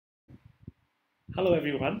Hello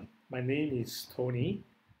everyone, my name is Tony.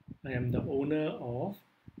 I am the owner of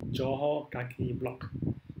Johor Kaki Blog.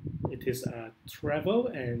 It is a travel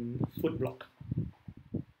and food blog.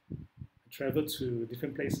 I travel to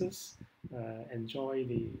different places, enjoy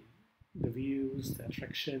the views, the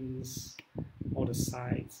attractions, all the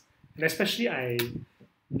sights, and especially I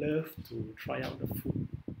love to try out the food.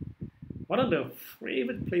 One of the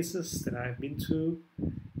favorite places that I've been to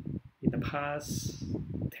in the past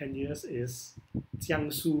 10 years is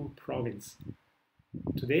Jiangsu province.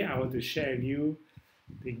 Today I want to share with you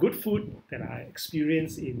the good food that I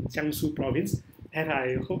experienced in Jiangsu province, and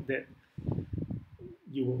I hope that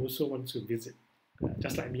you will also want to visit.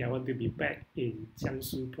 Just like me, I want to be back in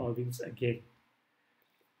Jiangsu province again.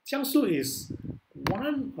 Jiangsu is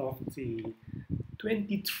one of the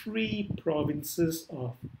 23 provinces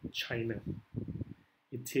of China.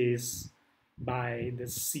 It is by the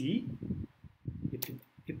sea.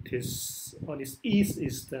 It is on its east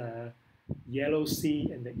is the Yellow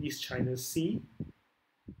Sea and the East China Sea,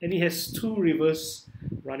 and it has two rivers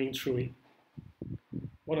running through it.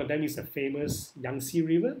 One of them is the famous Yangtze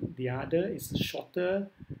River. The other is shorter.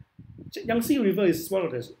 Yangtze River is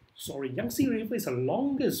Yangtze River is the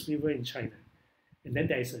longest river in China, and then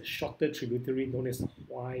there is a shorter tributary known as the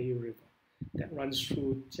Huai River that runs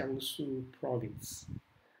through Jiangsu province.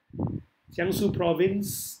 Jiangsu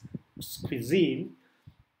province cuisine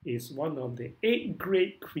is one of the 8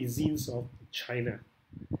 great cuisines of China.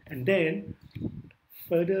 And then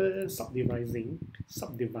further subdividing,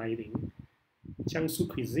 Jiangsu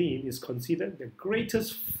cuisine is considered the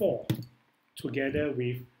greatest 4, together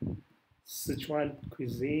with Sichuan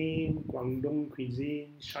cuisine, Guangdong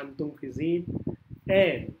cuisine, Shandong cuisine,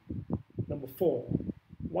 and number 4,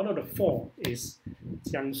 one of the 4 is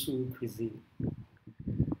Jiangsu cuisine.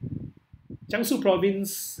 Jiangsu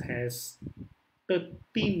province has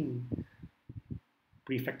 13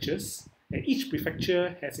 prefectures, and each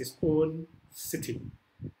prefecture has its own city.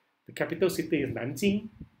 The capital city is Nanjing,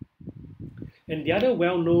 and the other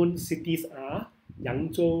well-known cities are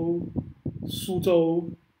Yangzhou,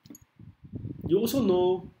 Suzhou. You also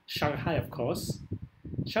know Shanghai, of course.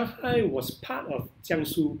 Shanghai was part of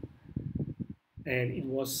Jiangsu, and it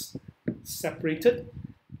was separated,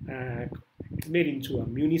 made into a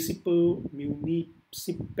municipality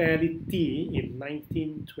in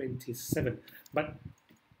 1927. But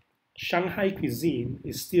Shanghai cuisine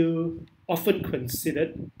is still often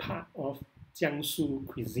considered part of Jiangsu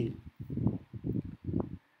cuisine.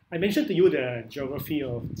 I mentioned to you the geography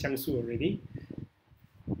of Jiangsu already.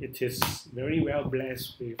 It is very well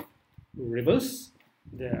blessed with rivers.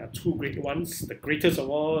 There are 2 great ones. The greatest of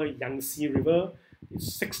all, Yangtze River,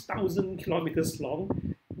 is 6,000 kilometers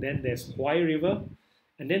long. Then there's Huai River,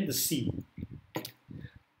 and then the sea.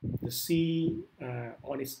 The sea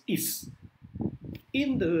on its east.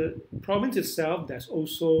 In the province itself, there's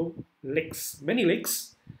also lakes, many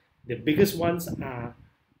lakes. The biggest ones are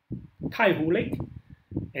Taihu Lake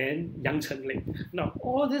and Yangcheng Lake. Now,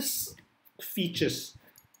 all these features,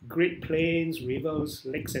 Great Plains, rivers,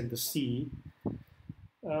 lakes, and the sea,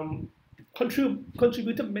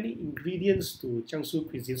 contributed many ingredients to Jiangsu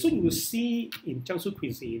cuisine. So you will see in Jiangsu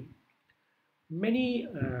cuisine many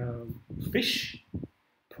fish,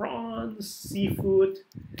 prawns, seafood,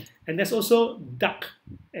 and there's also duck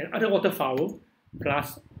and other waterfowl,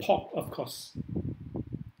 plus pork, of course.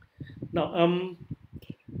 Now,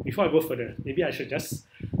 before I go further, maybe I should just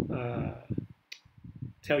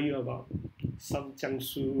tell you about some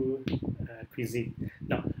Jiangsu cuisine.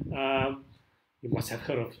 Now, you must have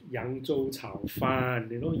heard of Yangzhou Cao Fan,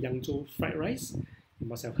 Yangzhou fried rice. You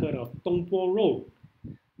must have heard of Dongbo roll.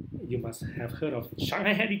 You must have heard of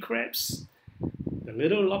Shanghai Hattie crabs, the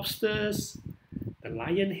little lobsters, the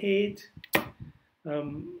lion head.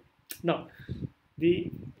 Now,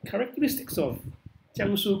 the characteristics of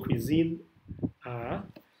Jiangsu cuisine are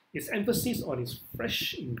its emphasis on its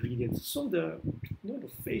fresh ingredients. So the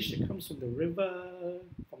fish that comes from the river,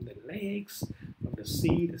 from the lakes, from the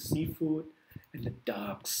sea, the seafood, and the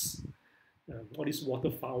ducks, all these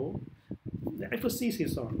waterfowl. The emphasis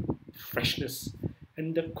is on freshness,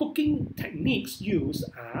 and the cooking techniques used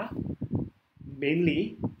are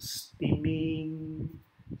mainly steaming,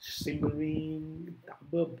 simmering,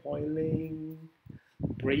 double boiling,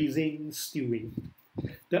 braising, stewing.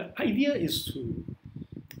 The idea is to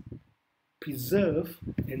preserve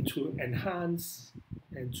and to enhance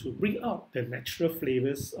and to bring out the natural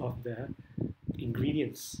flavors of the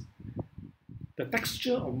ingredients. The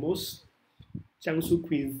texture of most Jiangsu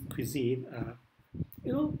cuisine are,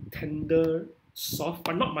 tender, soft,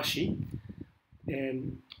 but not mushy.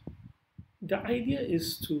 And the idea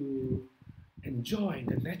is to enjoy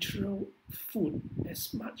the natural food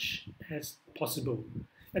as much as possible.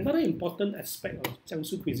 Another important aspect of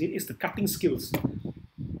Jiangsu cuisine is the cutting skills.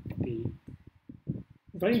 The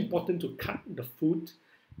very important to cut the food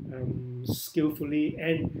skillfully,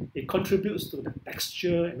 and it contributes to the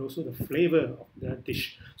texture and also the flavor of the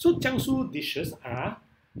dish. So Jiangsu dishes are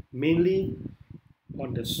mainly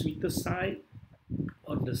on the sweeter side,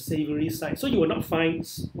 on the savory side. So you will not find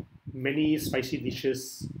many spicy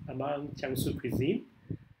dishes among Jiangsu cuisine,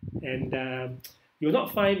 and you will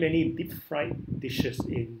not find many deep fried dishes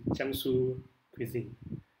in Jiangsu cuisine.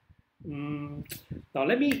 Now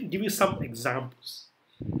let me give you some examples.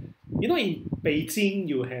 You know, in Beijing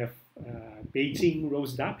you have Beijing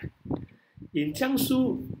roast duck. In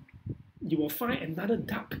Jiangsu you will find another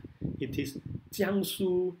duck. It is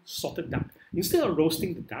Jiangsu salted duck. Instead of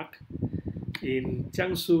roasting the duck, in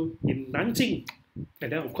Jiangsu, in Nanjing,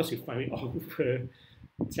 and then of course you find it all over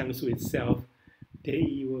Jiangsu itself,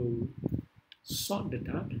 they will salt the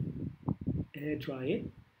duck, air dry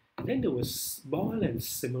it, and then they will boil and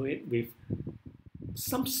simmer it with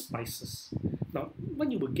some spices. Now,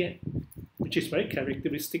 what you will get, which is very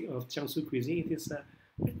characteristic of Jiangsu cuisine, it is a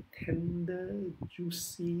tender,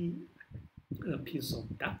 juicy piece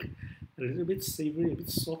of duck, a little bit savory, a bit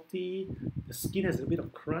salty. The skin has a bit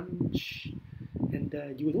of crunch, and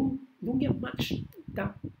you don't get much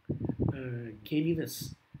duck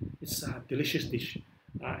gaminess. It's a delicious dish.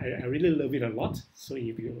 I really love it a lot. So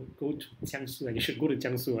if you go to Jiangsu, and you should go to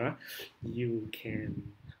Jiangsu, you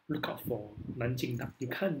can look out for Nanjing duck. You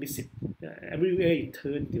can't miss it. Everywhere you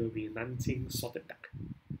turn, there will be Nanjing salted duck.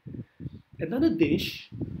 Another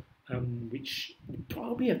dish, which you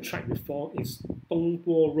probably have tried before, is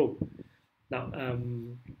Dongbo Rou. Now,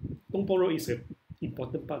 Dongbo Rou is an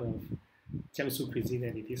important part of Jiangsu cuisine,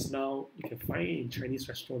 and it is now, you can find it in Chinese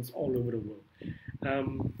restaurants all over the world.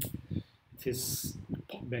 It is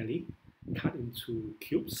pork belly cut into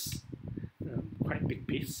cubes, quite big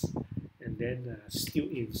piece, and then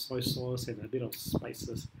stewed in soy sauce and a bit of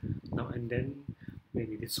spices. Now and then,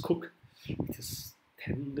 when it is cooked, it is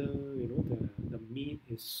tender. You know, the meat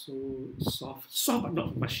is so soft but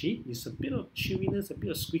not mushy. It's a bit of chewiness, a bit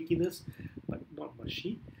of squeakiness, but not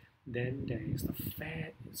mushy. Then there is the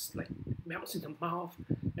fat. It's like melts in the mouth,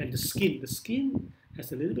 and the skin. The skin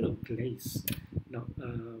has a little bit of glaze. Now,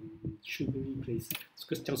 sugary glaze. It's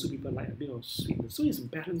because Jiangsu people like a bit of sweetness. So it's a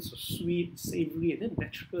balance of sweet, savory, and then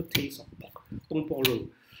natural taste of pork. Dongbo Rou.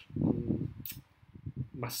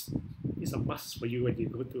 It's a must for you when you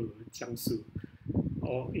go to Jiangsu.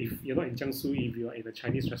 Or if you're not in Jiangsu, if you're in a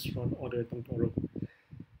Chinese restaurant, order Dongbo Rou.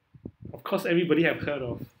 Of course, everybody have heard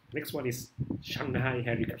of. Next one is Shanghai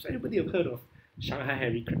hairy crabs. Everybody have heard of Shanghai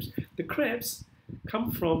hairy crabs. The crabs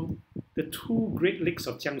come from the two great lakes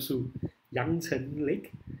of Jiangsu, Yangcheng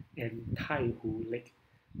Lake and Taihu Lake.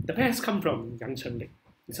 The best come from Yangcheng Lake.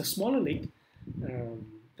 It's a smaller lake.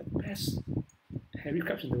 The best hairy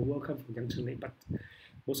crabs in the world come from Yangcheng Lake, but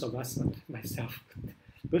most of us, myself,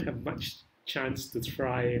 don't have much chance to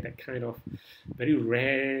try that kind of very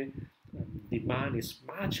rare. Demand is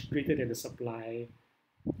much greater than the supply,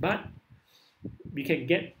 but we can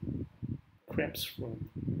get crabs from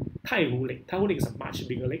Taihu Lake. Taihu Lake is a much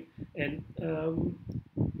bigger lake, and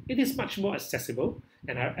it is much more accessible,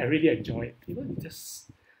 and I really enjoy it. You know,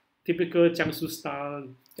 just typical Jiangsu style,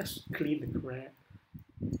 just clean the crab,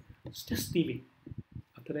 just steam it.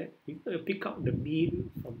 After that, you pick out the meat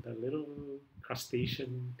from the little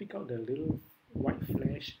crustacean, pick out the little white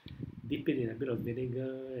flesh, dip it in a bit of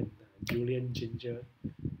vinegar and julienne ginger,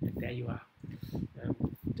 and there you are.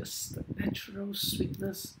 Just the natural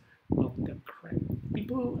sweetness of the crab.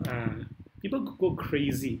 People go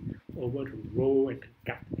crazy over the roe and the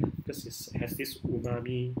gut because it has this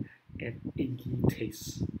umami and eggy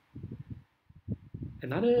taste.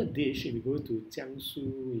 Another dish, if you go to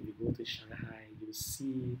Jiangsu, if you go to Shanghai, you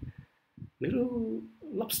see little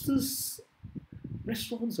lobsters,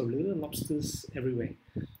 restaurants of little lobsters everywhere.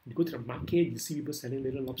 You go to the market, you see people selling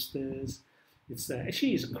little lobsters. It's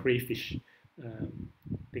actually it's a crayfish.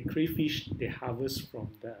 The crayfish they harvest from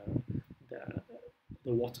the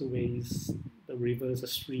waterways, the rivers, the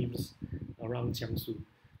streams around Jiangsu.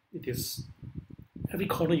 It is every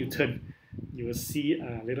corner you turn, you will see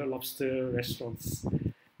little lobster restaurants.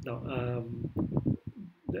 Now,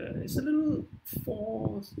 it's a little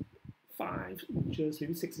 4, 5 inches,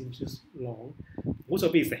 maybe 6 inches long. Most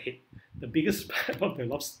of it is the head. The biggest part of the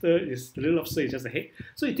lobster is the little lobster is just the head.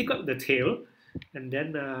 So you take out the tail, and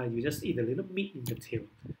then you just eat the little meat in the tail.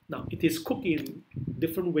 Now, it is cooked in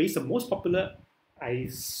different ways. The most popular I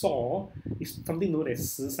saw is something known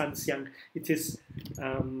as 十三香. It is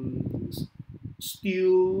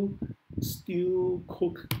stew stew,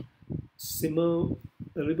 cook, simmer,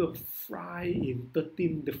 a little bit of fry in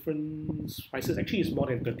 13 different spices. Actually, it's more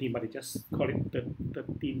than 13, but they just call it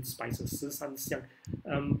 13 spices, 13香.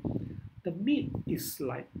 The meat is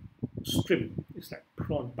like shrimp, it's like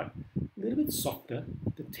prawn, but a little bit softer.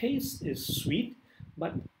 The taste is sweet,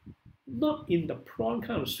 but not in the prawn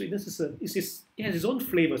kind of sweetness. It has its own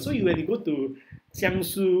flavor. So when you go to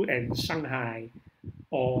Jiangsu and Shanghai,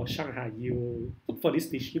 or Shanghai, you look for this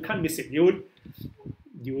dish. You can't miss it. You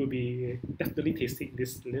will be definitely tasting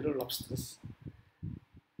these little lobsters.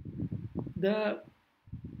 The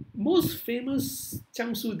most famous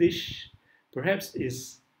Jiangsu dish, perhaps,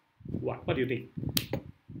 is what? What do you think?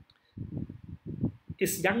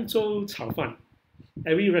 It's Yangzhou Chao Fan.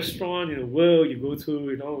 Every restaurant in the world you go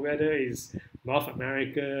to, whether it's North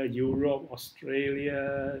America, Europe,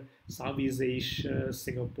 Australia, Southeast Asia,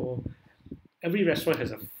 Singapore, every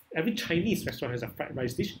Chinese restaurant has a fried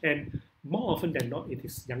rice dish, and more often than not, it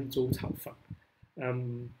is Yangzhou Chao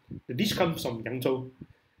Fan. The dish comes from Yangzhou.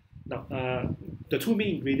 Now, the two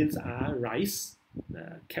main ingredients are rice,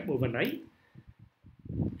 kept overnight,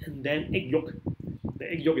 and then egg yolk.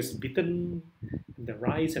 The egg yolk is beaten, and the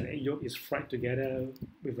rice and egg yolk is fried together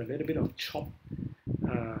with a little bit of chopped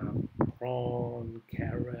prawn,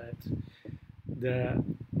 carrot. The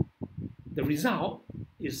result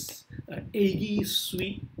is eggy,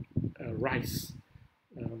 sweet rice,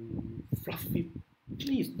 fluffy.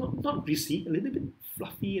 Actually, it's not greasy, a little bit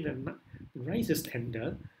fluffy, and the rice is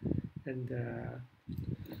tender, and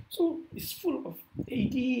so it's full of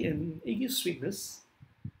eggy sweetness,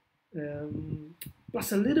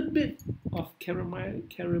 plus a little bit of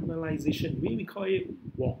caramelization. We call it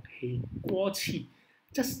wok hei, guo qi.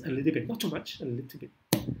 Just a little bit, not too much, a little bit.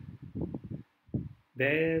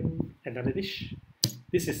 Then another dish.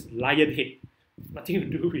 This is lion head. Nothing to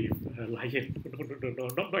do with lion. No,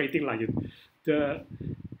 not eating lion.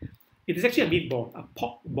 It is actually a meatball, a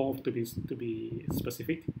pork ball to be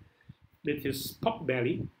specific. It is pork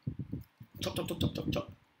belly, chop, chop, chop, chop, chop,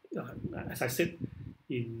 chop. As I said,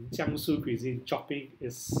 in Jiangsu cuisine, chopping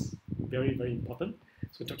is very, very important.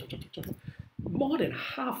 So chop, chop, chop, chop, chop. More than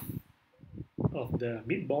half of the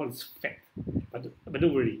meatball is fat, but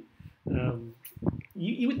don't worry.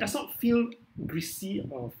 It does not feel greasy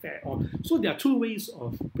or fat. So there are two ways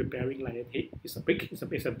of preparing lion head. It's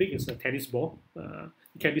a tennis ball.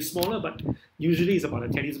 It can be smaller, but usually it's about a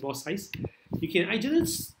tennis ball size. You can either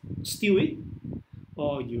stew it,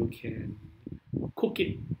 or you can cook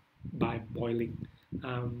it by boiling.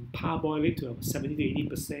 Parboil it to about 70 to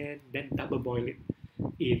 80%, then double boil it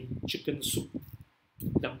in chicken soup.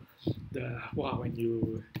 Now, when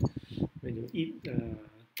you eat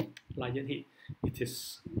lion head, it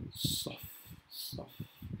is soft,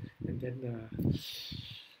 and then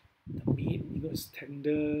the meat, is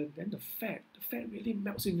tender. Then the fat really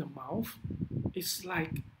melts in your mouth. It's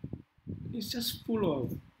just full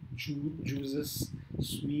of juices,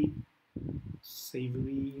 sweet,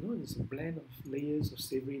 savory. It's a blend of layers of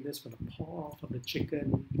savoriness from the pork, from the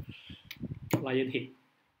chicken. Lion head.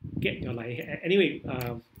 Get your lion head. Anyway,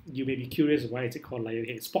 you may be curious why is it called lion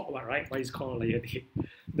head. It's pork, right? Why is it called lion head?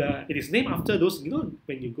 It is named after those,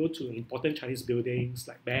 when you go to important Chinese buildings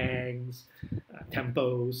like banks,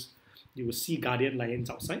 temples, you will see guardian lions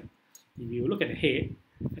outside. If you look at the head,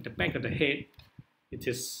 at the back of the head, it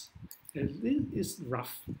is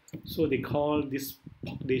rough. So they call this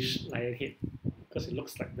pork dish lion head because it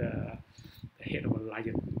looks like the head of a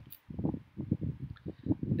lion.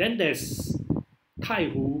 Then there's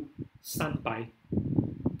Taihu Sanbai,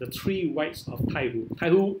 the three whites of Taihu.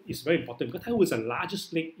 Taihu is very important because Taihu is the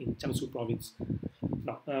largest lake in Jiangsu province.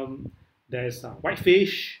 Now, there's white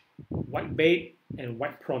fish, white bait, and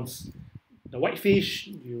white prawns. The white fish,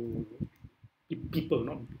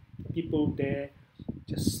 people there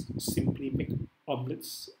just simply make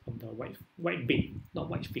omelets of the white bait, not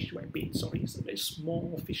white fish, white bait. Sorry, it's a very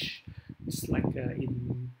small fish. It's like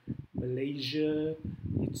in Malaysia,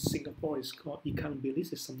 in Singapore, it's called ikan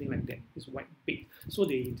bilis. It's something like that. It's white bait. So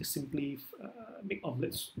they just simply make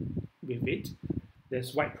omelets with it.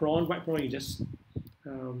 There's white prawn. White prawn, you just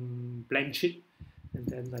blanch it, and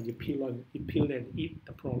then you peel and eat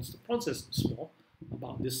the prawns. The prawns is small,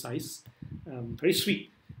 about this size, very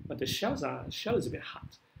sweet, but the shell is a bit hard.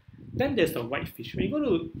 Then there's the white fish. When you go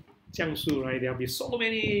to Jiangsu, right, there'll be so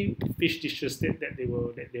many fish dishes that they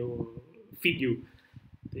will feed you.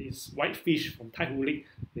 There's white fish from Taihu Lake.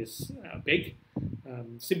 It's big,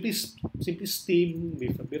 simply steamed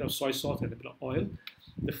with a bit of soy sauce and a bit of oil.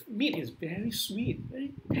 The meat is very sweet,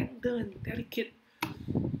 very tender and delicate.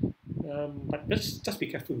 But just be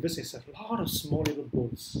careful because there's a lot of small little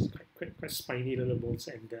bones, quite spiny little bones,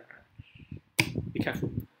 and Be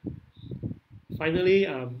careful. Finally,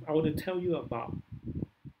 I want to tell you about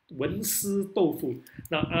文思豆腐.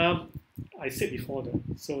 Now, I said before,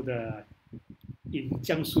 in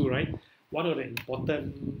Jiangsu, right, one of the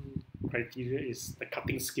important criteria is the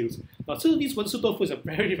cutting skills. Now, so this 文思豆腐 is a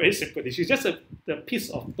very, very simple dish. It's just a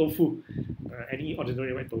piece of tofu, any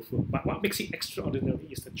ordinary white tofu. But what makes it extraordinary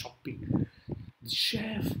is the chopping. The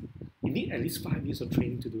chef, you need at least 5 years of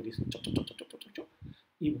training to do this. Chop, chop, chop, chop, chop, chop, chop.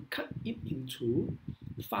 You will cut it into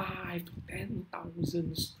 5 to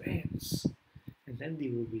 10,000 strands, and then they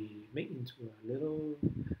will be made into a little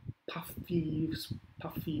puffy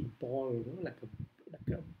ball, you know, like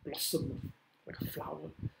a blossom, like a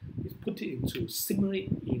flower. You put it into, simmer it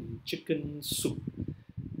in chicken soup,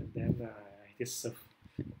 and then just serve.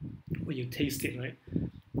 When you taste it, right,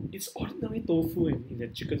 it's ordinary tofu in the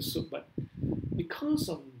chicken soup, but because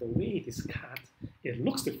of the way it is cut, it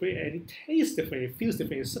looks different and it tastes different, it feels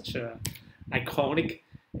different. It's such a iconic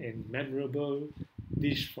and memorable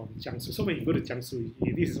dish from Jiangsu. So when you go to Jiangsu,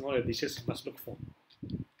 this is one of the dishes you must look for.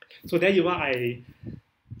 So there you are. I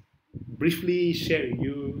briefly share with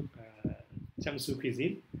you Jiangsu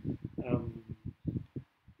cuisine,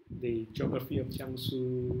 the geography of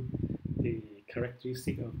Jiangsu, the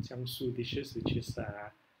characteristic of Jiangsu dishes, which is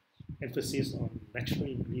emphasis on natural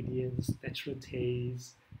ingredients, natural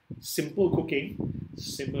taste, simple cooking,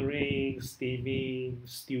 simmering, steaming,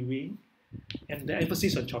 stewing, and the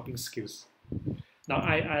emphasis on chopping skills. Now,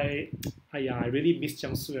 I really miss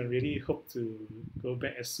Jiangsu and really hope to go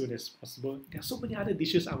back as soon as possible. There are so many other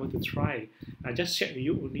dishes I want to try. I just shared with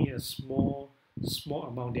you only a small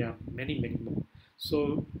amount. There are many, many more.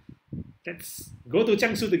 So let's go to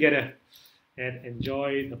Jiangsu together and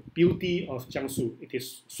enjoy the beauty of Jiangsu. It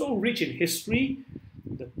is so rich in history.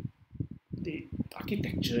 The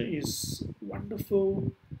architecture is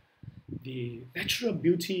wonderful. The natural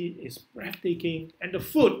beauty is breathtaking, and the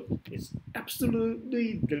food is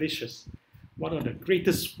absolutely delicious. One of the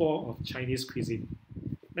greatest form of Chinese cuisine.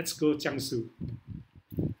 Let's go Jiangsu.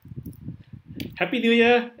 Happy New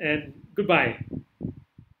Year and goodbye.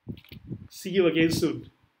 See you again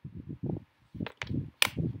soon.